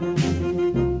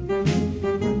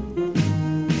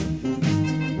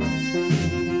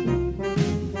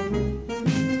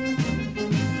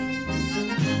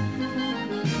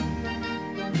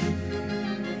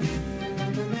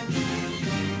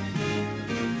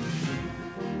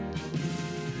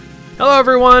Hello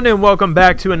everyone, and welcome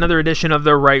back to another edition of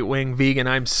The Right Wing Vegan.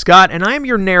 I'm Scott, and I'm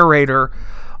your narrator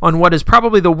on what is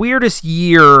probably the weirdest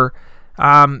year,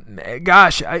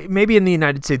 maybe in the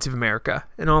United States of America,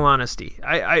 in all honesty.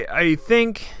 I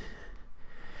think,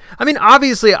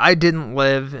 obviously I didn't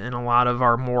live in a lot of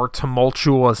our more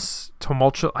tumultuous,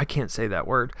 I can't say that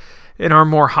word, in our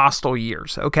more hostile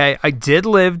years, okay? I did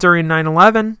live during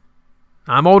 9/11.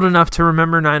 I'm old enough to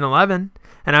remember 9/11.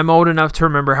 And I'm old enough to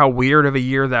remember how weird of a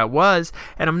year that was.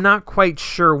 And I'm not quite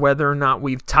sure whether or not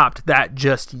we've topped that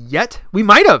just yet. We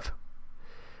might have.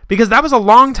 Because that was a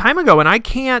long time ago. And I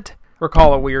can't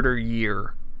recall a weirder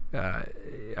year.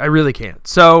 I really can't.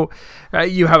 So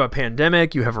you have a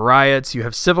pandemic. You have riots. You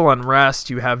have civil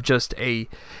unrest. You have just a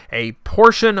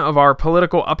portion of our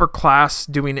political upper class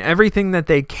doing everything that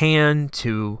they can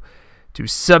to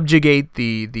subjugate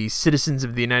the citizens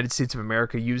of the United States of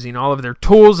America using all of their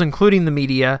tools, including the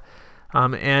media,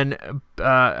 and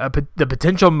the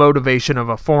potential motivation of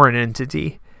a foreign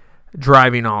entity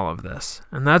driving all of this.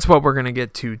 And that's what we're going to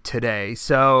get to today.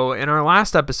 So in our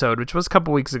last episode, which was a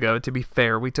couple weeks ago, to be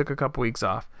fair, we took a couple weeks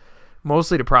off,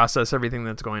 mostly to process everything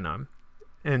that's going on,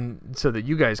 and so that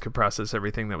you guys could process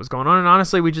everything that was going on. And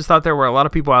honestly, we just thought there were a lot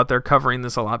of people out there covering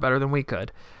this a lot better than we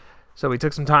could. So we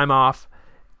took some time off.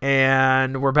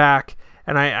 And we're back,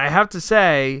 and I have to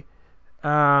say,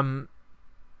 I'm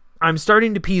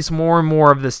starting to piece more and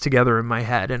more of this together in my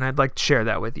head, and I'd like to share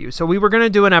that with you. So we were going to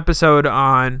do an episode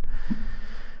on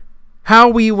how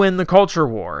we win the culture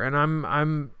war,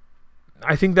 and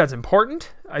I think that's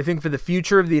important. I think for the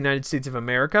future of the United States of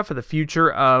America, for the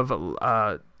future of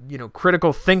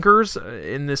critical thinkers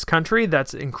in this country,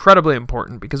 that's incredibly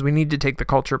important because we need to take the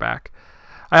culture back.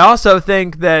 I also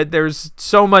think that there's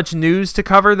so much news to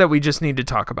cover that we just need to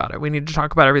talk about it. We need to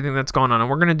talk about everything that's going on. And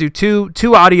we're going to do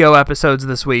two audio episodes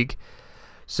this week.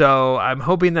 So I'm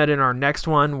hoping that in our next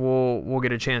one, we'll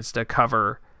get a chance to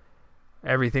cover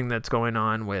everything that's going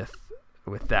on with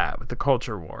the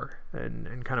culture war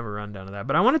and kind of a rundown of that.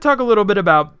 But I want to talk a little bit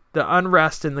about the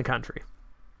unrest in the country.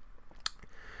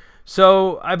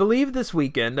 So I believe this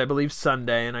weekend,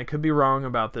 Sunday, and I could be wrong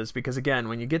about this because, again,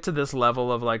 when you get to this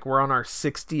level of we're on our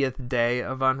 60th day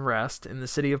of unrest in the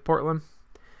city of Portland,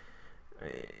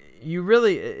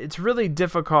 it's really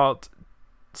difficult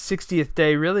 60th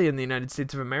day really in the United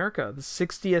States of America, the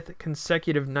 60th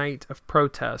consecutive night of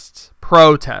protests.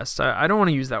 I don't want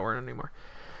to use that word anymore.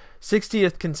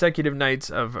 60th consecutive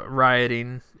nights of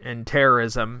rioting and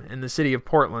terrorism in the city of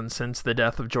Portland since the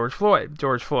death of George Floyd.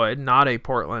 George Floyd, not a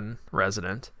Portland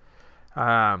resident,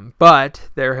 but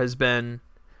there has been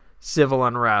civil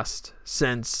unrest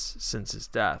since his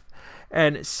death.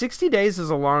 And 60 days is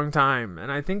a long time,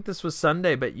 and I think this was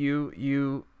Sunday, but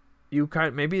you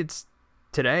maybe it's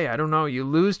today, I don't know. You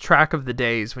lose track of the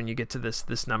days when you get to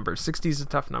this number. 60 is a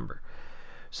tough number.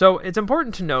 So it's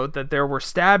important to note that there were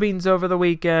stabbings over the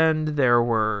weekend. There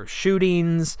were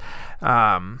shootings.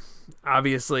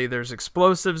 Obviously, there's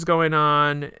explosives going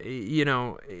on.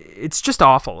 It's just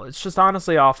awful. It's just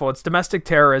honestly awful. It's domestic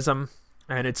terrorism,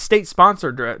 and it's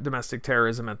state-sponsored domestic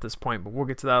terrorism at this point, but we'll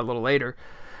get to that a little later.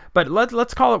 But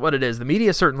let's call it what it is. The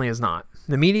media certainly is not.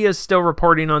 The media is still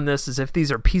reporting on this as if these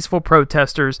are peaceful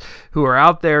protesters who are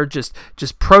out there just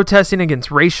protesting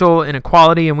against racial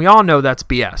inequality, and we all know that's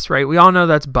BS, right? We all know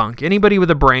that's bunk. Anybody with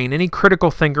a brain, any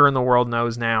critical thinker in the world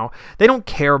knows now. They don't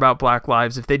care about black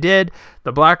lives. If they did,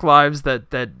 the black lives that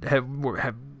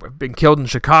have been killed in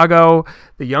Chicago,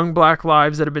 the young black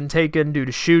lives that have been taken due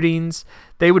to shootings,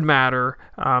 they would matter.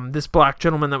 This black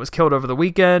gentleman that was killed over the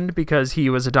weekend because he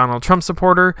was a Donald Trump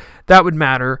supporter, that would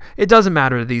matter. It doesn't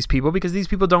matter to these people because these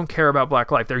people don't care about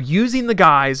black life. They're using the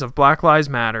guise of Black Lives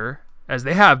Matter, as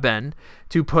they have been,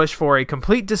 to push for a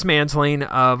complete dismantling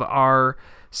of our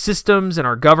systems and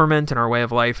our government and our way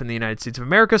of life in the United States of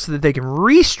America so that they can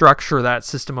restructure that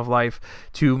system of life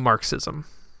to Marxism.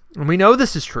 And we know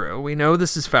this is true. We know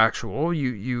this is factual.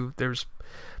 There's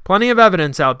plenty of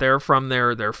evidence out there from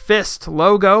their fist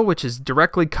logo, which is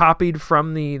directly copied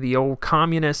from the old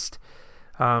communist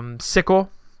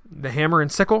sickle, the hammer and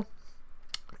sickle.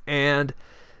 And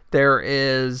there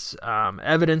is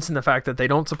evidence in the fact that they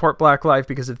don't support black life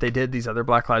because if they did, these other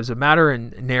black lives would matter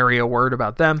and nary a word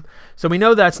about them. So we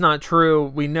know that's not true.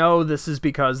 We know this is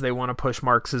because they want to push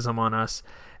Marxism on us.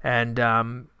 And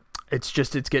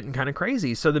it's getting kind of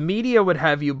crazy. So the media would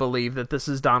have you believe that this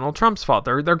is Donald Trump's fault.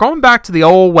 They're going back to the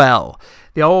old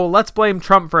let's blame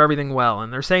Trump for everything well.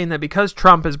 And they're saying that because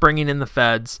Trump is bringing in the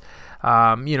feds,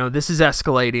 this is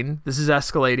escalating. This is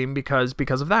escalating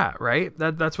because of that, right?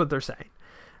 That's what they're saying.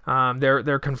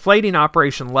 They're conflating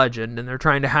Operation Legend, and they're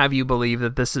trying to have you believe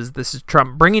that this is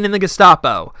Trump bringing in the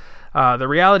Gestapo. The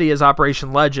reality is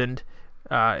Operation Legend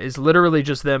is literally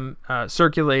just them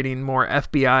circulating more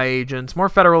FBI agents, more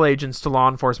federal agents to law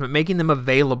enforcement, making them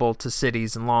available to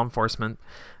cities and law enforcement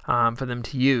for them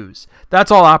to use.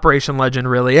 That's all Operation Legend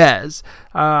really is.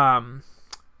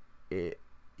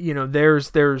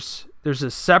 There's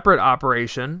a separate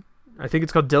operation. I think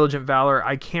it's called Diligent Valor.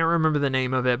 I can't remember the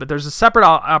name of it, but there's a separate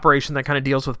operation that kind of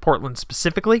deals with Portland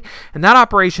specifically, and that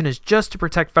operation is just to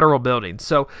protect federal buildings.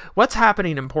 So what's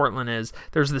happening in Portland is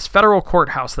there's this federal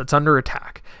courthouse that's under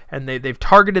attack, and they've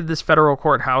targeted this federal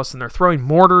courthouse, and they're throwing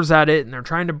mortars at it, and they're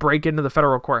trying to break into the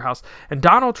federal courthouse, and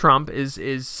Donald Trump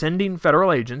is sending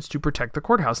federal agents to protect the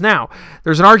courthouse. Now,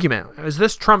 there's an argument. Is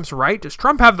this Trump's right? Does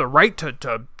Trump have the right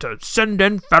to send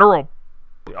in federal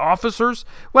officers?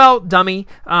 Well, dummy,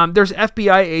 there's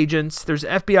FBI agents, there's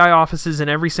FBI offices in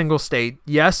every single state.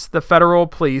 Yes, the federal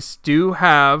police do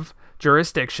have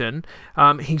jurisdiction.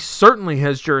 He certainly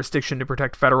has jurisdiction to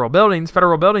protect federal buildings.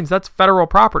 Federal buildings, that's federal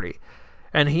property.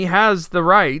 And he has the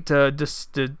right to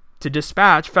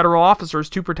dispatch federal officers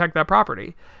to protect that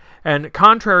property. And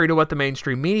contrary to what the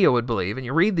mainstream media would believe, and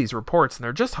you read these reports and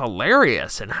they're just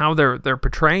hilarious in how they're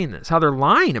portraying this, how they're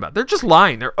lying about it. They're just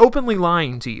lying. They're openly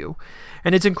lying to you.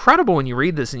 And it's incredible when you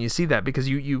read this and you see that, because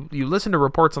you listen to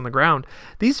reports on the ground.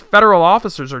 These federal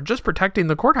officers are just protecting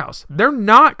the courthouse. They're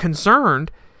not concerned,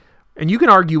 and you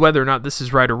can argue whether or not this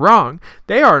is right or wrong.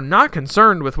 They are not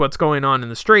concerned with what's going on in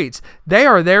the streets. They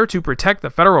are there to protect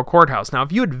the federal courthouse. Now,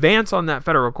 if you advance on that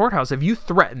federal courthouse, if you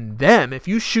threaten them, if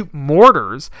you shoot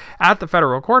mortars at the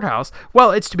federal courthouse, well,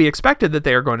 it's to be expected that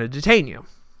they are going to detain you.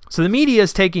 So the media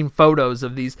is taking photos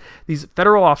of these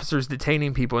federal officers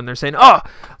detaining people, and they're saying, oh,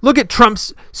 look at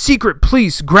Trump's secret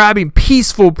police grabbing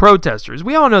peaceful protesters.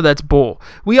 We all know that's bull.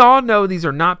 We all know these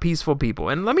are not peaceful people.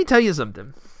 And let me tell you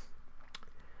something.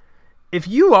 If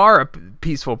you are a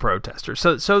peaceful protester,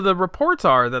 so the reports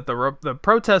are that the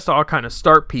protests all kind of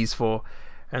start peaceful,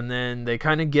 and then they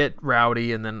kind of get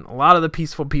rowdy, and then a lot of the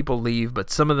peaceful people leave, but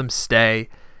some of them stay,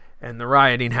 and the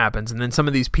rioting happens, and then some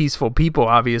of these peaceful people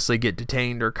obviously get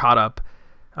detained or caught up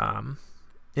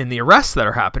in the arrests that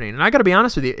are happening. And I got to be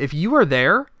honest with you, if you are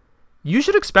there, you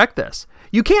should expect this.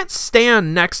 You can't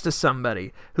stand next to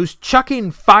somebody who's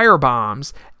chucking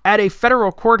firebombs at a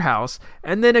federal courthouse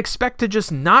and then expect to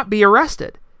just not be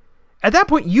arrested. At that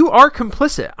point, you are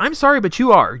complicit. I'm sorry, but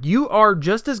you are. You are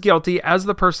just as guilty as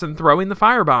the person throwing the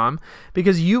firebomb,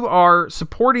 because you are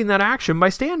supporting that action by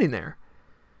standing there.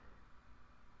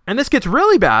 And this gets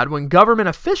really bad when government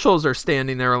officials are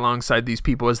standing there alongside these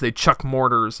people as they chuck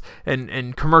mortars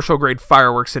and commercial-grade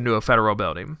fireworks into a federal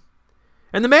building.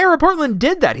 And the mayor of Portland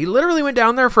did that. He literally went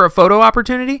down there for a photo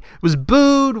opportunity, was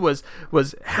booed, was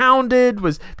hounded,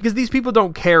 because these people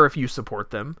don't care if you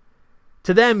support them.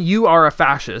 To them, you are a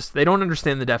fascist. They don't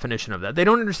understand the definition of that. They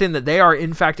don't understand that they are,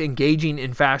 in fact, engaging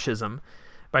in fascism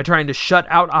by trying to shut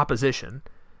out opposition.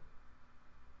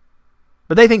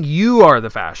 But they think you are the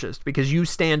fascist because you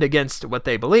stand against what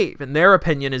they believe, and their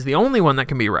opinion is the only one that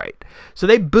can be right. So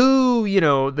they boo,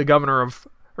 the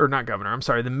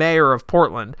mayor of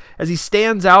Portland as he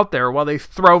stands out there while they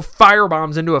throw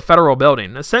firebombs into a federal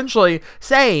building, essentially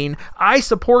saying, I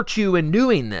support you in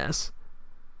doing this.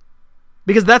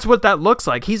 Because that's what that looks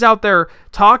like. He's out there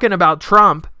talking about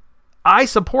Trump. I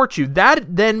support you.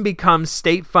 That then becomes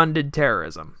state-funded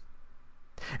terrorism.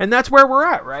 And that's where we're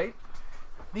at, right?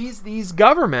 These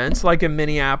governments, like in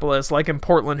Minneapolis, like in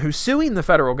Portland, who's suing the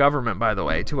federal government, by the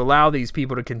way, to allow these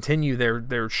people to continue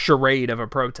their charade of a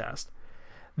protest.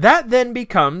 That then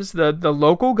becomes the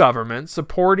local government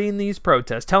supporting these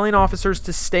protests, telling officers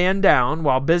to stand down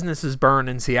while businesses burn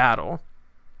in Seattle.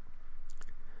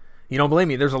 You don't believe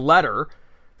me? There's a letter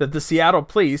that the Seattle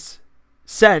police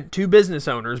sent to business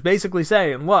owners basically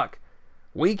saying, look,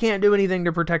 we can't do anything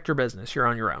to protect your business. You're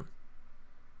on your own.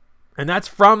 And that's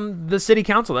from the city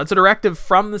council. That's a directive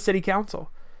from the city council.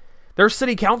 There's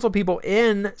city council people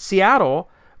in Seattle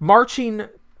marching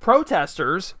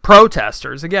protesters,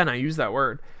 again, I use that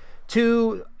word,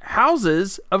 to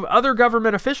houses of other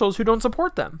government officials who don't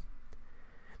support them.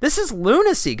 This is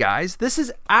lunacy, guys. This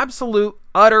is absolute,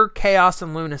 utter chaos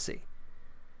and lunacy.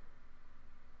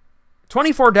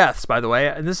 24 deaths, by the way,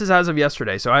 and this is as of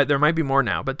yesterday, so there might be more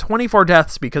now, but 24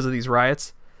 deaths because of these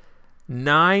riots.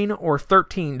 9 or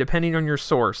 13, depending on your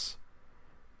source,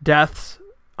 deaths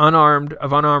of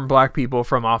unarmed black people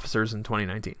from officers in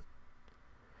 2019.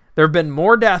 There have been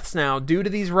more deaths now due to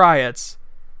these riots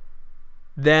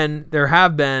than there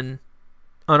have been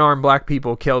unarmed black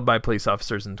people killed by police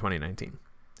officers in 2019.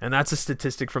 And that's a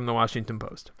statistic from the Washington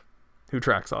Post, who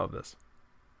tracks all of this.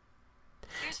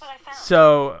 Here's what I found.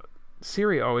 So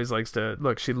Siri always likes to...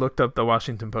 Look, she looked up the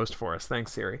Washington Post for us.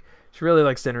 Thanks, Siri. She really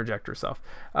likes to interject herself.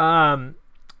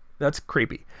 That's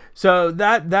creepy. So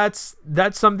that's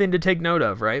something to take note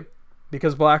of, right?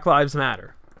 Because Black Lives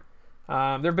Matter. There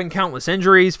have been countless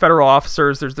injuries. Federal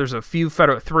officers. There's a few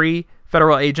three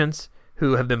federal agents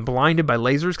who have been blinded by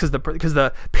lasers because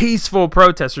the peaceful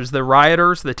protesters, the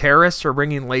rioters, the terrorists are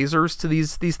bringing lasers to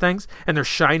these things, and they're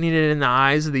shining it in the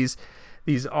eyes of these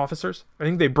officers. I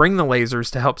think they bring the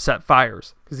lasers to help set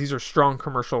fires because these are strong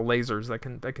commercial lasers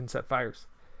that can set fires.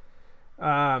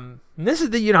 This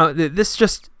is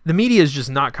the media is just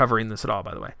not covering this at all.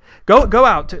 By the way, go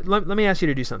out. Let me ask you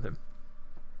to do something.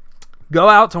 Go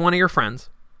out to one of your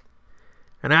friends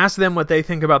and ask them what they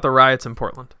think about the riots in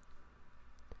Portland.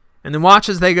 And then watch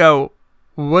as they go,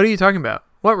 what are you talking about?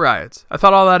 What riots? I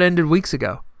thought all that ended weeks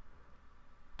ago.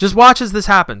 Just watch as this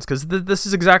happens, because this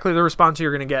is exactly the response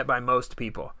you're going to get by most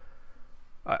people.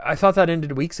 I thought that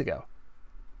ended weeks ago.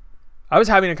 I was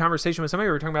having a conversation with somebody.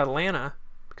 We were talking about Atlanta,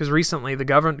 because recently the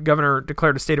governor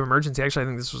declared a state of emergency. Actually, I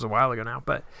think this was a while ago now,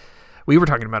 but we were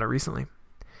talking about it recently.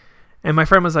 And my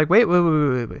friend was like, wait.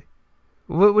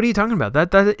 What are you talking about?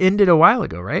 That ended a while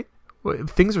ago, right?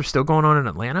 Things are still going on in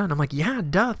Atlanta? And I'm like, yeah,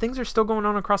 duh. Things are still going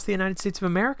on across the United States of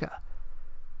America.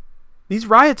 These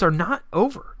riots are not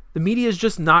over. The media is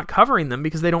just not covering them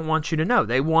because they don't want you to know.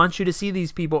 They want you to see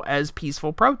these people as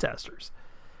peaceful protesters.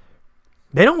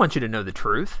 They don't want you to know the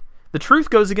truth. The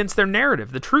truth goes against their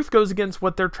narrative. The truth goes against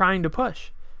what they're trying to push.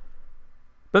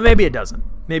 But maybe it doesn't.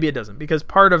 Maybe it doesn't. Because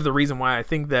part of the reason why I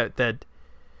think that the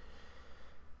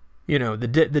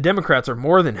Democrats are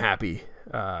more than happy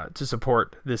to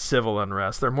support this civil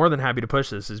unrest. They're more than happy to push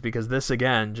this is because this,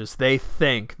 again, just they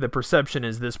think the perception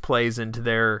is this plays into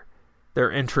their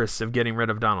interests of getting rid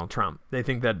of Donald Trump. They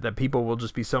think that people will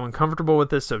just be so uncomfortable with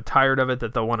this, so tired of it,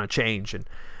 that they'll want to change. And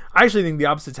I actually think the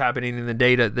opposite's happening, and the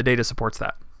data supports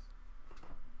that.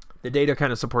 The data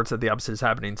kind of supports that the opposite is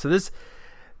happening. So this,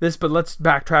 but let's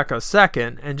backtrack a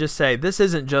second and just say this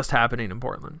isn't just happening in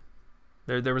Portland.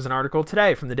 There was an article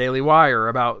today from the Daily Wire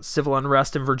about civil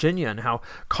unrest in Virginia and how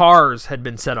cars had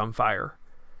been set on fire.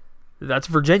 That's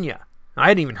Virginia. I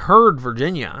hadn't even heard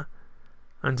Virginia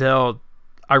until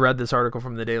I read this article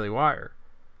from the Daily Wire.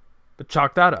 But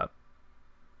chalk that up.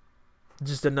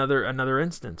 Just another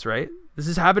instance, right? This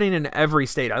is happening in every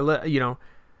state. I don't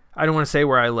want to say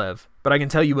where I live, but I can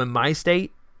tell you in my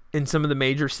state, in some of the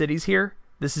major cities here,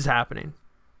 this is happening.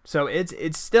 So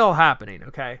it's still happening,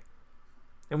 okay?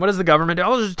 And what does the government do?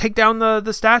 Oh, just take down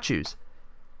the statues.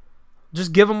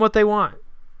 Just give them what they want.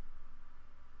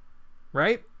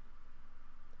 Right?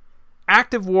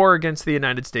 Active war against the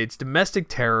United States, domestic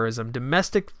terrorism,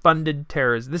 domestic-funded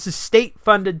terrorism. This is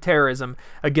state-funded terrorism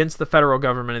against the federal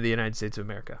government of the United States of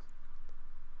America.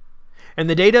 And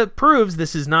the data proves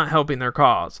this is not helping their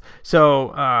cause.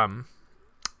 So,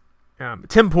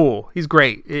 Tim Pool, he's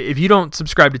great. If you don't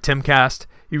subscribe to Timcast,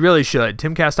 you really should.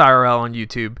 Timcast IRL on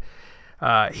YouTube.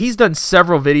 He's done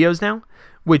several videos now,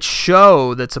 which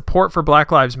show that support for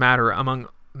Black Lives Matter among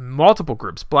multiple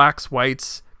groups, blacks,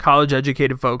 whites,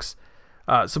 college-educated folks,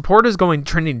 support is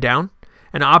trending down,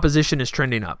 and opposition is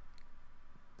trending up.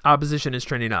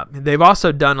 They've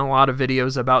also done a lot of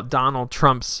videos about Donald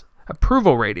Trump's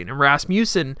approval rating, and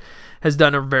Rasmussen has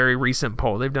done a very recent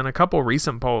poll. They've done a couple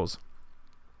recent polls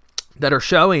that are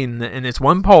showing, and it's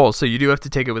one poll, so you do have to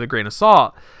take it with a grain of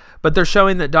salt, but they're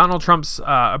showing that Donald Trump's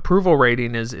approval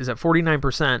rating is at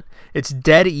 49%. It's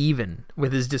dead even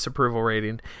with his disapproval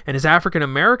rating. And his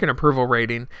African-American approval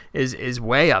rating is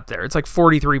way up there. It's like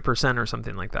 43% or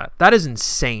something like that. That is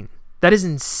insane. That is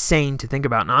insane to think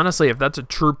about. And honestly, if that's a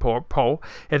true poll,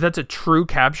 if that's a true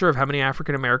capture of how many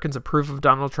African-Americans approve of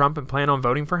Donald Trump and plan on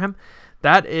voting for him,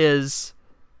 that is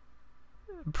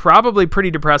probably pretty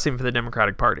depressing for the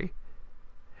Democratic Party.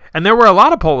 And there were a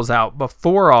lot of polls out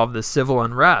before all of this civil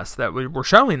unrest that were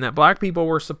showing that black people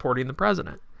were supporting the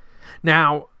president.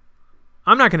 Now,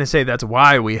 I'm not going to say that's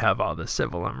why we have all this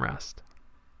civil unrest.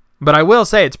 But I will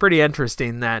say it's pretty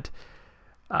interesting that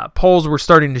polls were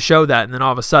starting to show that, and then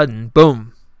all of a sudden,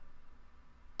 boom.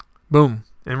 Boom.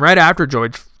 And right after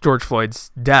George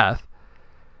Floyd's death,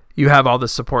 you have all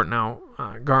this support now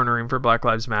garnering for Black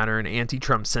Lives Matter and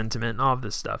anti-Trump sentiment and all of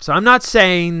this stuff. So I'm not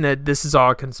saying that this is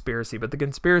all conspiracy, but the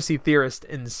conspiracy theorist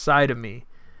inside of me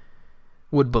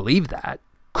would believe that,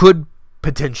 could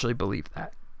potentially believe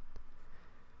that.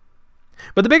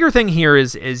 But the bigger thing here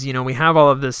is we have all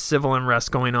of this civil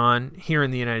unrest going on here in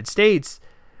the United States,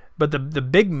 but the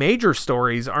big major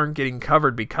stories aren't getting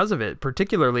covered because of it,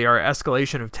 particularly our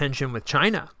escalation of tension with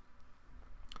China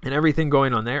and everything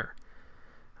going on there.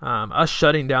 Us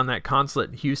shutting down that consulate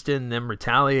in Houston, them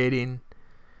retaliating.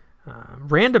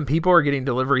 Random people are getting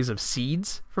deliveries of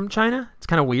seeds from China. It's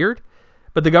kind of weird.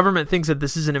 but the government thinks that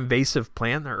this is an invasive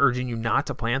plant. They're urging you not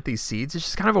to plant these seeds. It's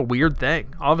just kind of a weird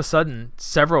thing. All of a sudden,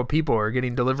 several people are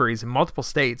getting deliveries in multiple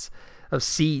states of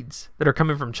seeds that are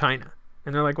coming from China.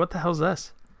 And they're like, what the hell is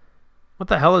this? What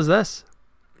the hell is this?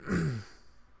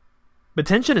 But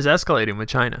tension is escalating with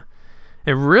China.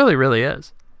 It really, really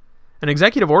is. An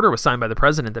executive order was signed by the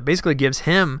president that basically gives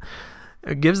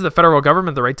the federal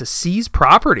government the right to seize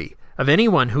property of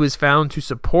anyone who is found to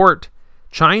support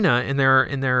China in their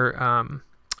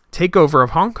takeover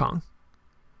of Hong Kong.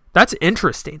 That's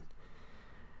interesting.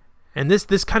 And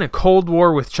this kind of Cold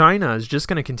War with China is just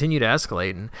going to continue to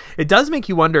escalate. And it does make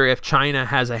you wonder if China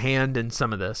has a hand in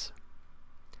some of this.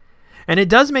 And it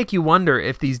does make you wonder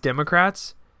if these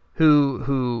Democrats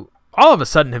who all of a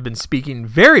sudden have been speaking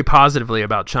very positively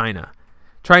about China,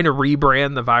 trying to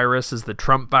rebrand the virus as the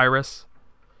Trump virus.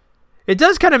 It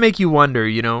does kind of make you wonder,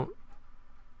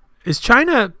 is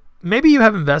China, maybe you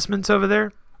have investments over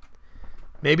there?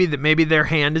 Maybe their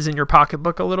hand is in your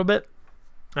pocketbook a little bit.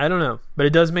 I don't know, but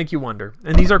it does make you wonder.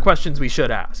 And these are questions we should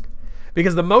ask.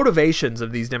 Because the motivations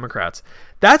of these Democrats,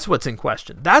 that's what's in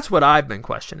question. That's what I've been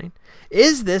questioning.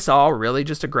 Is this all really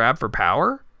just a grab for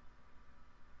power?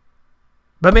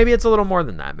 But maybe it's a little more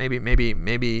than that. Maybe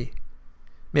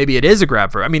it is a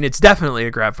grab for, it's definitely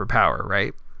a grab for power,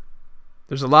 right?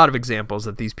 There's a lot of examples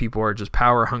that these people are just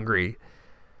power hungry,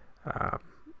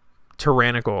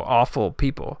 tyrannical, awful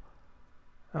people.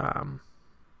 But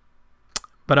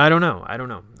I don't know.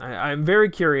 I'm very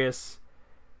curious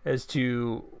as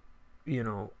to,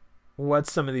 what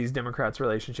some of these Democrats'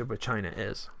 relationship with China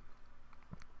is.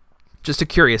 Just a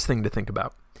curious thing to think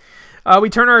about.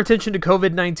 We turn our attention to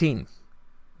COVID-19,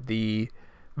 the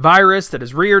virus that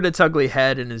has reared its ugly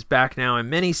head and is back now in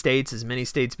many states as many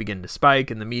states begin to spike,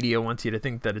 and the media wants you to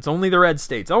think that it's only the red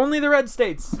states. Only the red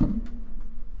states.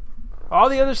 All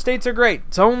the other states are great.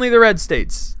 It's only the red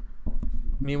states.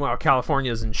 Meanwhile,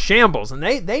 California's in shambles, and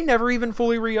they never even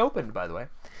fully reopened, by the way.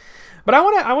 But I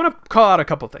want to call out a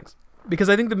couple things, because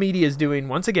I think the media is doing,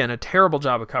 once again, a terrible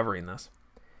job of covering this.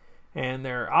 And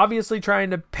they're obviously trying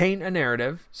to paint a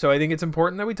narrative, so I think it's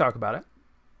important that we talk about it.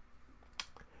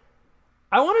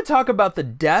 I want to talk about the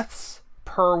deaths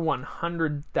per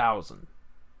 100,000,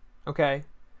 okay?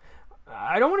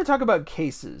 I don't want to talk about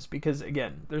cases because,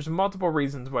 again, there's multiple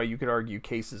reasons why you could argue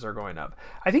cases are going up.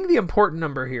 I think the important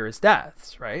number here is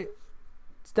deaths, right?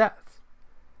 It's deaths.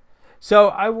 So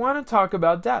I want to talk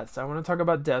about deaths. I want to talk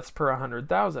about deaths per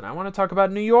 100,000. I want to talk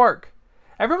about New York.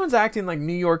 Everyone's acting like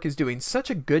New York is doing such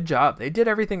a good job. They did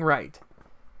everything right.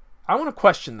 I want to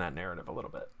question that narrative a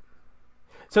little bit.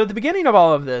 So at the beginning of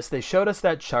all of this, they showed us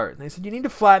that chart, and they said, you need to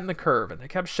flatten the curve, and they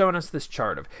kept showing us this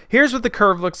chart of, here's what the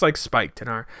curve looks like spiked, and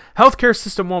our healthcare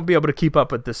system won't be able to keep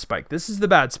up with this spike. This is the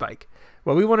bad spike.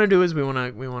 What we want to do is we want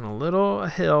a little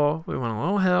hill,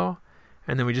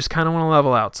 and then we just kind of want to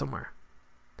level out somewhere.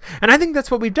 And I think that's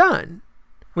what we've done.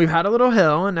 We've had a little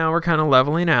hill, and now we're kind of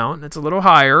leveling out, and it's a little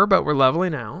higher, but we're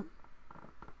leveling out.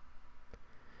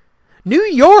 New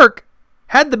York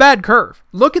had the bad curve.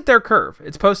 Look at their curve.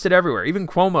 It's posted everywhere. Even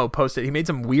Cuomo posted. He made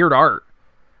some weird art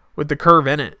with the curve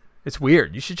in it. It's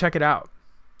weird. You should check it out.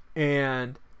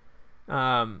 And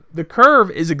the curve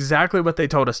is exactly what they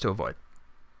told us to avoid.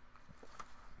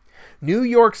 New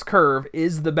York's curve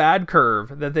is the bad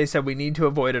curve that they said we need to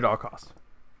avoid at all costs.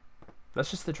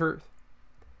 That's just the truth.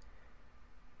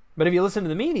 But if you listen to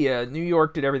the media, New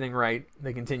York did everything right.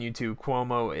 They continue to.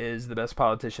 Cuomo is the best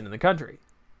politician in the country.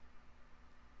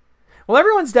 Well,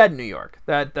 everyone's dead in New York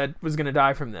that was going to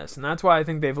die from this, and that's why I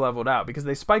think they've leveled out, because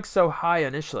they spiked so high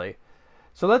initially.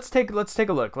 So let's take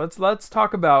a look. Let's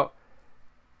talk about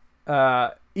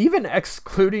even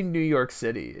excluding New York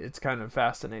City. It's kind of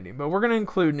fascinating, but we're going to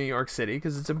include New York City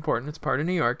because it's important. It's part of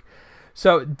New York.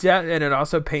 So and it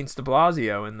also paints de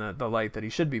Blasio in the light that he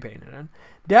should be painted in.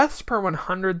 Deaths per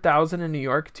 100,000 in New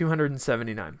York,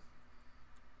 279.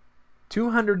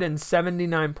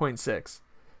 279.6.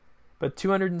 But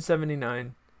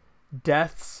 279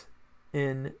 deaths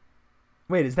in...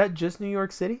 Wait, is that just New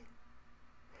York City?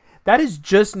 That is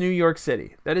just New York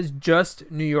City.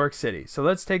 So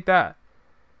let's take that.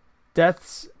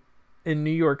 Deaths in New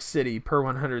York City per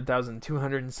 100,000,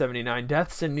 279.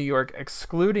 Deaths in New York,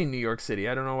 excluding New York City.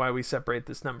 I don't know why we separate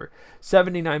this number.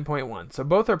 79.1. So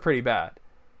both are pretty bad.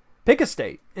 Pick a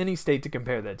state. Any state to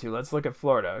compare that to. Let's look at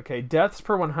Florida. Okay, deaths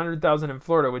per 100,000 in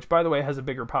Florida, which, by the way, has a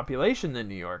bigger population than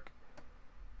New York.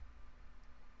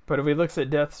 But if we look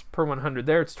at deaths per 100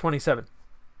 there, it's 27.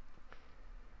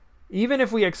 Even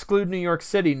if we exclude New York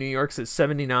City, New York's at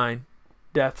 79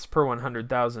 deaths per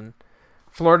 100,000.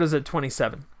 Florida's at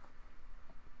 27.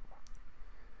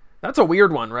 That's a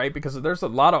weird one, right? Because there's a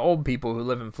lot of old people who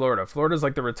live in Florida. Florida's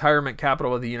like the retirement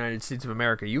capital of the United States of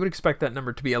America. You would expect that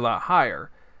number to be a lot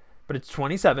higher. But it's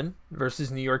 27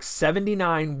 versus New York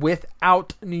 79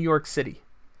 without New York City.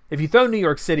 If you throw New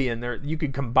York City in there, you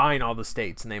could combine all the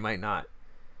states and they might not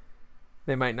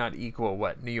equal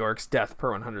what New York's death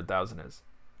per 100,000 is.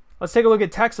 Let's take a look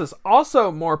at Texas,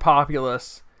 also more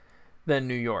populous than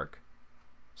New York.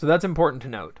 So that's important to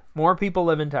note. More people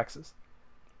live in Texas.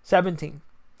 17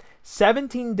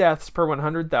 deaths per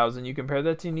 100,000. You compare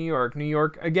that to New York. New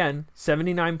York, again,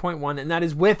 79.1, and that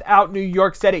is without New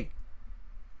York City.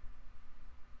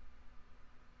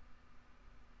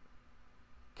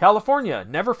 California,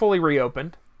 never fully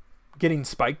reopened, getting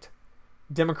spiked.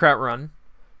 Democrat run,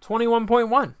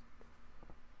 21.1.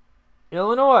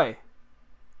 Illinois,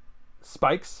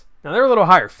 spikes. Now they're a little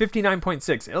higher,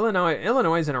 59.6.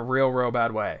 Illinois is in a real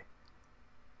bad way.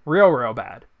 Real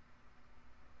bad.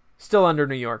 Still under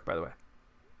New York, by the way.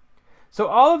 So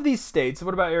all of these states,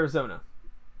 what about Arizona?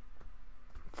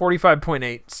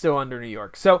 45.8, still under New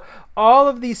York. So all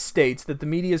of these states that the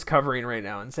media is covering right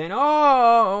now and saying,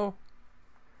 oh,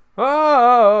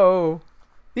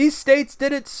 these states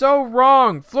did it so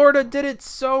wrong. Florida did it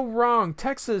so wrong.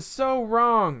 Texas, so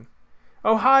wrong.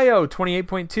 Ohio,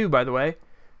 28.2, by the way.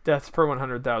 Deaths per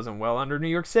 100,000. Well under New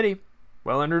York City.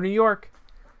 Well under New York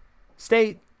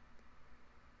State.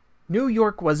 New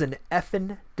York was an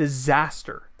effing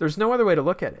disaster. There's no other way to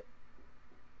look at it.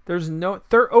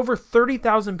 Over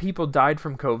 30,000 people died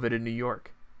from COVID in New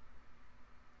York.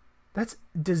 That's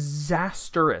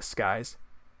disastrous, guys.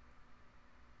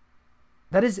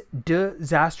 That is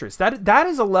disastrous. That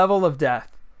is a level of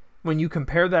death when you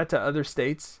compare that to other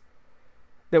states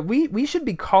that we should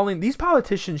be calling. These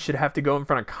politicians should have to go in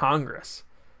front of Congress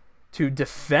to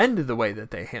defend the way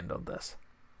that they handled this.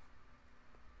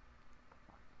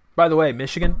 By the way,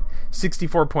 Michigan,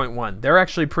 64.1. They're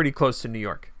actually pretty close to New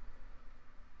York.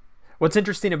 What's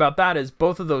interesting about that is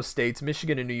both of those states,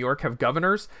 Michigan and New York, have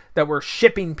governors that were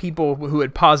shipping people who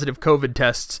had positive COVID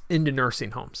tests into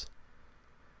nursing homes.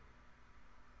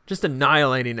 Just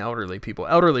annihilating elderly people.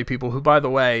 Elderly people who, by the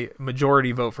way,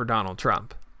 majority vote for Donald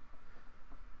Trump.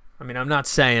 I mean, I'm not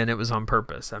saying it was on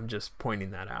purpose. I'm just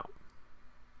pointing that out.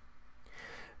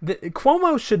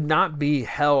 Cuomo should not be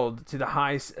held to the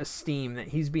high esteem that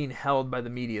he's being held by the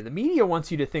media. The media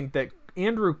wants you to think that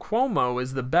Andrew Cuomo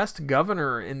is the best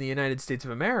governor in the United States of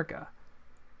America.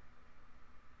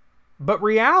 But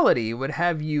reality would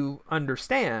have you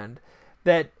understand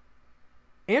that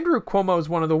Andrew Cuomo is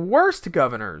one of the worst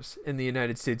governors in the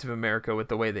United States of America with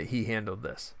the way that he handled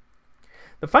this.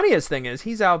 The funniest thing is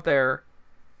he's out there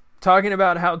talking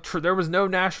about how there was no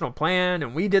national plan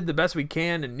and we did the best we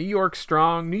can and New York's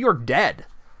strong. New York dead.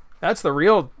 That's the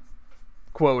real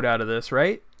quote out of this,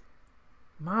 right?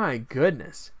 My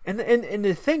goodness. And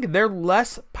to think they're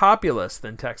less populous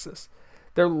than Texas.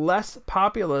 They're less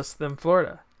populous than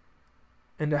Florida.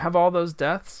 And to have all those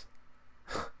deaths?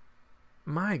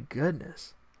 My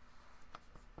goodness.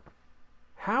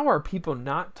 How are people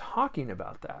not talking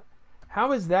about that?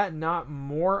 How is that not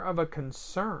more of a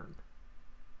concern?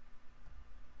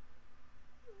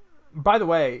 By the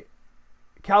way,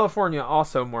 California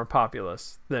also more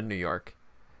populous than New York.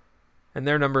 And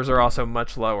their numbers are also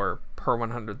much lower per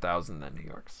 100,000 than New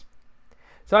York's.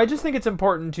 So I just think it's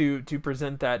important to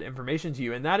present that information to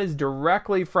you. And that is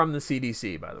directly from the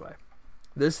CDC, by the way.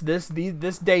 This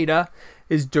data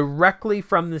is directly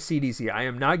from the CDC. I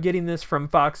am not getting this from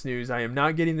Fox News. I am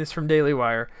not getting this from Daily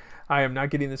Wire. I am not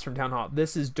getting this from Town Hall.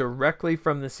 This is directly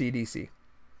from the CDC.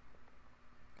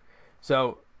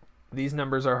 So these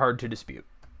numbers are hard to dispute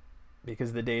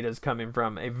because the data is coming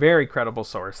from a very credible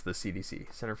source, the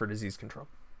CDC, Center for Disease Control.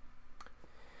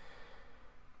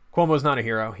 Cuomo's not a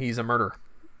hero. He's a murderer.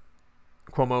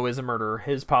 Cuomo is a murderer.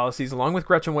 His policies, along with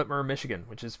Gretchen Whitmer of Michigan,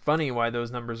 which is funny why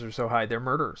those numbers are so high, they're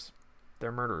murderers.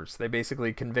 They're murderers. They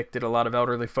basically convicted a lot of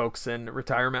elderly folks in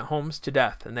retirement homes to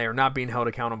death, and they are not being held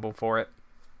accountable for it.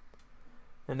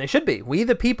 And they should be. We,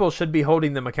 the people, should be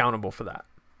holding them accountable for that.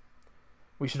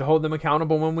 We should hold them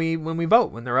accountable when we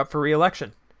vote, when they're up for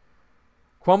re-election.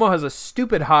 Cuomo has a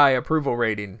stupid high approval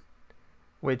rating,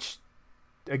 which,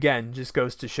 again, just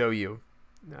goes to show you,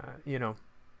 you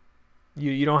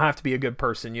don't have to be a good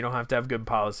person. You don't have to have good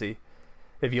policy.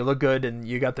 If you look good and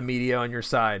you got the media on your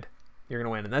side, you're going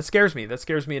to win. And that scares me. That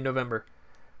scares me in November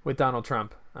with Donald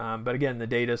Trump. But again, the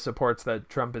data supports that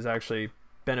Trump is actually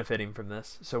benefiting from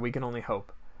this. So we can only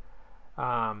hope.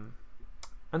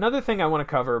 Another thing I want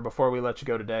to cover before we let you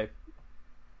go today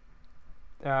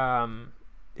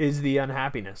is the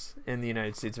unhappiness in the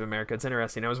United States of America. It's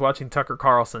interesting. I was watching Tucker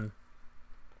Carlson.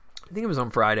 I think it was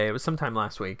on Friday. It was sometime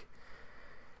last week.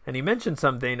 And he mentioned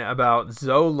something about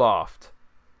Zoloft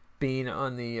being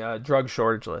on the drug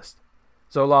shortage list.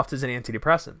 Zoloft is an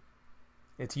antidepressant.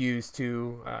 It's used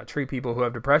to treat people who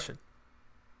have depression,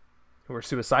 who are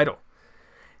suicidal.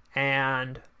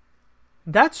 And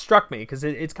that struck me because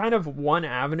it's kind of one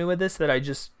avenue of this that I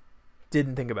just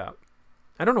didn't think about.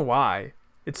 I don't know why.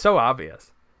 It's so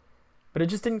obvious. But it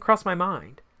just didn't cross my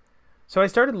mind. So I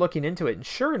started looking into it, and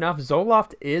sure enough,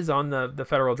 Zoloft is on the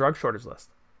federal drug shortage list.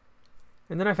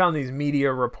 And then I found these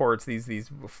media reports,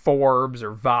 these Forbes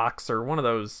or Vox or one of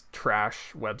those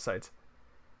trash websites.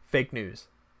 Fake news.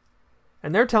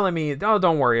 And they're telling me, oh,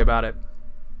 don't worry about it.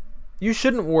 You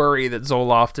shouldn't worry that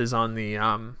Zoloft is on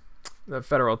the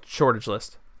federal shortage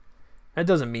list. That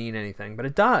doesn't mean anything, but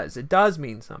it does. It does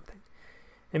mean something.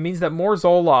 It means that more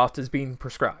Zoloft is being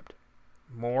prescribed.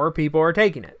 More people are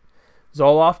taking it.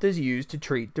 Zoloft is used to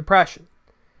treat depression.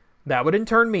 That would in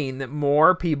turn mean that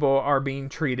more people are being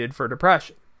treated for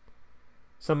depression.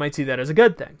 Some might see that as a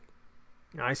good thing.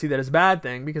 I see that as a bad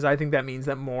thing because I think that means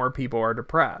that more people are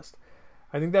depressed.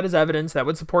 I think that is evidence that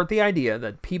would support the idea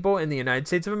that people in the United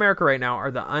States of America right now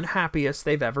are the unhappiest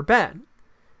they've ever been.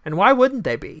 And why wouldn't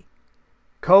they be?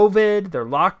 COVID, they're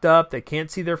locked up, they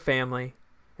can't see their family.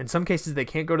 In some cases, they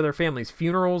can't go to their family's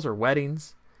funerals or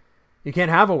weddings. You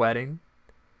can't have a wedding.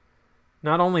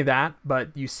 Not only that, but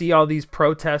you see all these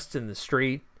protests in the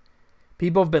street.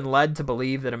 People have been led to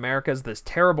believe that America is this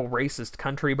terrible racist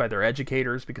country by their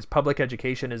educators because public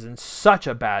education is in such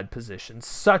a bad position,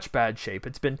 such bad shape.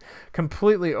 It's been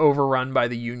completely overrun by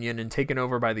the union and taken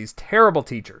over by these terrible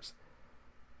teachers.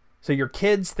 So your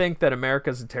kids think that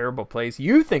America's a terrible place.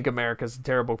 You think America's a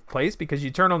terrible place because you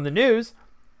turn on the news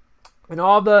and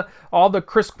all the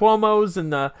Chris Cuomos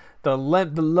and the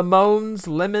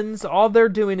Lemons, all they're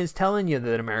doing is telling you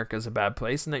that America's a bad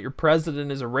place and that your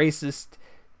president is a racist,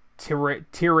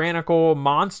 tyrannical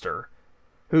monster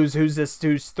who's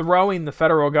throwing the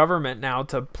federal government now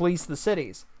to police the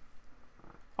cities.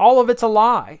 All of it's a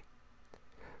lie.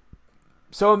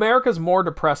 So America's more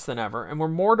depressed than ever, and we're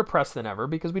more depressed than ever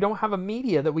because we don't have a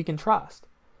media that we can trust.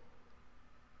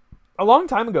 A long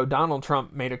time ago, Donald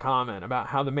Trump made a comment about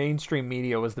how the mainstream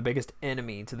media was the biggest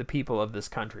enemy to the people of this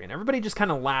country, and everybody just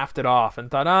kind of laughed it off and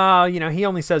thought, he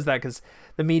only says that because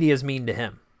the media is mean to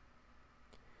him.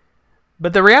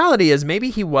 But the reality is maybe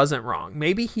he wasn't wrong.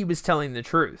 Maybe he was telling the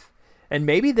truth. And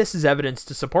maybe this is evidence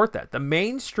to support that. The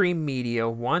mainstream media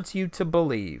wants you to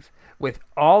believe with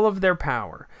all of their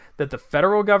power that the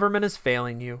federal government is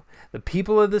failing you, the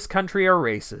people of this country are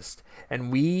racist,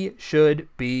 and we should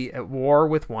be at war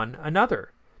with one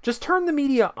another. Just turn the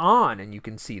media on and you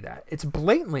can see that. It's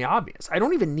blatantly obvious. I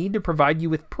don't even need to provide you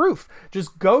with proof.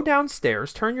 Just go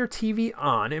downstairs, turn your TV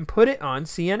on, and put it on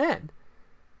CNN.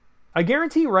 I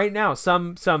guarantee right now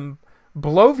some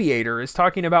bloviator is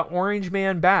talking about Orange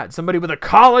Man bad. Somebody with a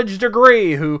college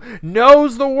degree who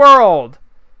knows the world,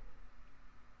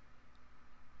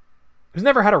 who's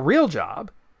never had a real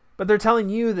job, but they're telling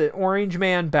you that Orange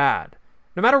Man bad.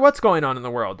 No matter what's going on in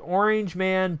the world, Orange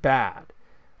Man bad.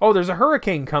 Oh, there's a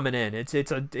hurricane coming in. It's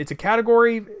a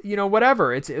category,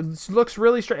 whatever. It looks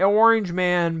really strange. Orange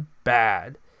Man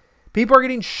bad. People are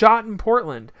getting shot in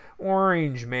Portland.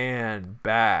 Orange Man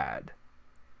bad.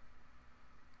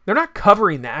 They're not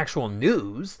covering the actual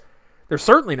news. They're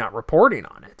certainly not reporting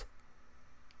on it.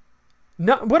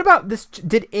 No, what about this?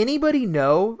 Did anybody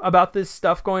know about this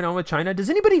stuff going on with China? Does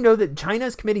anybody know that China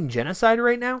is committing genocide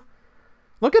right now?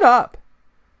 Look it up.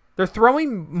 They're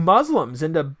throwing Muslims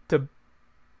into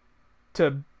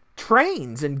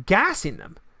trains and gassing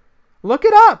them. Look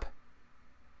it up.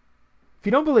 If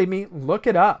you don't believe me, look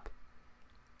it up.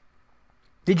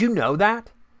 Did you know that?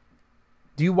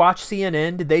 Do you watch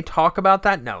CNN? Did they talk about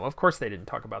that? No, of course they didn't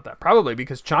talk about that. Probably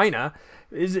because China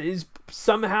is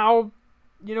somehow,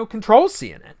 controls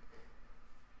CNN.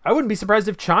 I wouldn't be surprised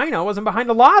if China wasn't behind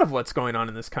a lot of what's going on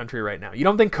in this country right now. You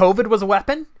don't think COVID was a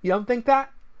weapon? You don't think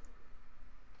that?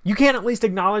 You can't at least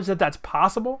acknowledge that that's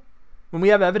possible when we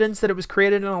have evidence that it was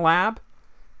created in a lab?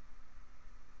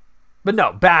 But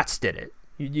no, bats did it.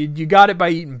 You got it by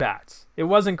eating bats. It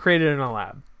wasn't created in a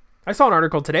lab. I saw an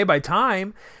article today by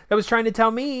Time that was trying to tell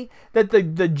me that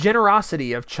the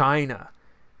generosity of China,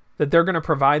 that they're going to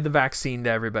provide the vaccine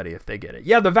to everybody if they get it.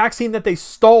 Yeah, the vaccine that they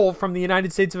stole from the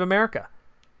United States of America.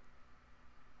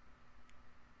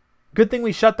 Good thing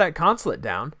we shut that consulate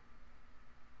down.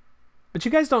 But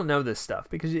you guys don't know this stuff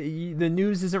because the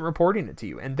news isn't reporting it to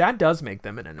you. And that does make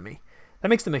them an enemy. That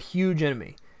makes them a huge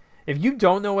enemy. If you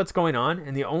don't know what's going on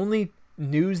and the only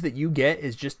news that you get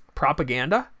is just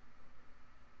propaganda,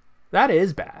 that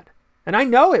is bad. And I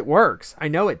know it works. I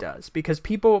know it does. Because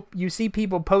you see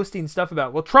people posting stuff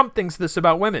about, well, Trump thinks this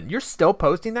about women. You're still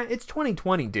posting that? It's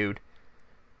 2020, dude.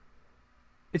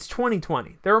 It's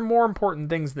 2020. There are more important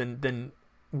things than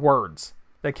words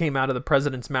that came out of the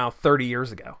president's mouth 30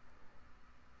 years ago.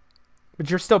 But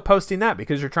you're still posting that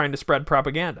because you're trying to spread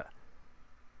propaganda.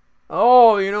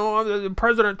 Oh,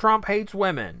 President Trump hates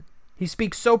women. He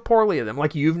speaks so poorly of them.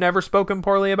 Like you've never spoken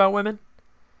poorly about women?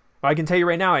 Well, I can tell you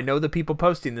right now, I know the people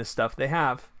posting this stuff. They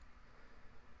have.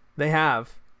 They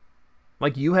have.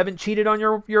 Like you haven't cheated on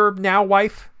your now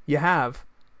wife? You have.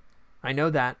 I know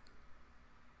that.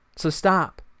 So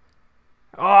stop.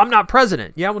 Oh, I'm not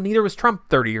president. Yeah, well, neither was Trump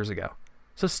 30 years ago.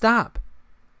 So stop.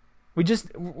 We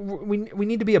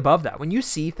need to be above that. When you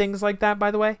see things like that, by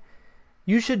the way,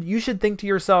 you should think to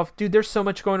yourself, dude, there's so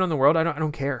much going on in the world. I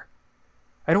don't care.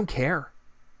 I don't care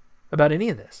about any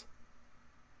of this.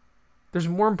 There's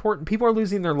more important. People are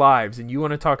losing their lives, and you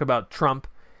want to talk about Trump,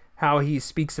 how he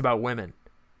speaks about women.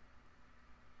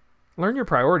 Learn your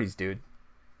priorities, dude.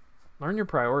 Learn your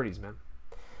priorities, man.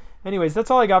 Anyways,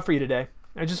 that's all I got for you today.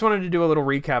 I just wanted to do a little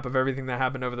recap of everything that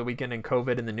happened over the weekend and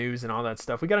COVID and the news and all that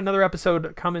stuff. We got another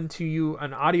episode coming to you,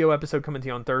 an audio episode coming to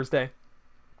you on Thursday.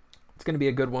 It's going to be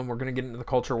a good one. We're going to get into the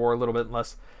culture war a little bit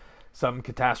unless some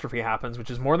catastrophe happens, which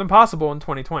is more than possible in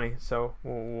 2020. So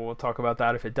we'll talk about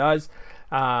that if it does.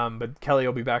 But Kelly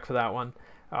will be back for that one.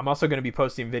 I'm also going to be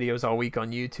posting videos all week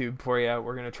on YouTube for you.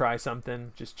 We're going to try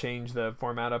something, just change the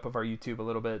format up of our YouTube a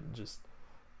little bit and just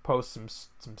post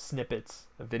some snippets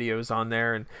of videos on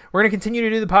there. And we're going to continue to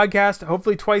do the podcast,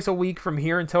 hopefully twice a week from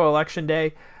here until Election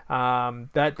Day.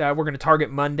 That we're going to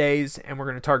target Mondays and we're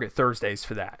going to target Thursdays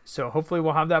for that. So hopefully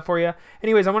we'll have that for you.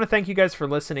 Anyways, I want to thank you guys for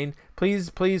listening. Please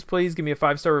give me a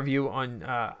 5-star review on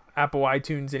Apple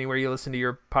iTunes, anywhere you listen to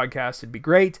your podcast. It'd be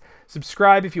great.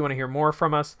 Subscribe if you want to hear more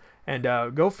from us. And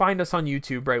go find us on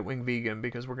YouTube, Right Wing Vegan,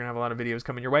 because we're going to have a lot of videos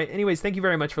coming your way. Anyways, thank you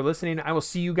very much for listening. I will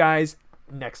see you guys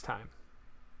next time.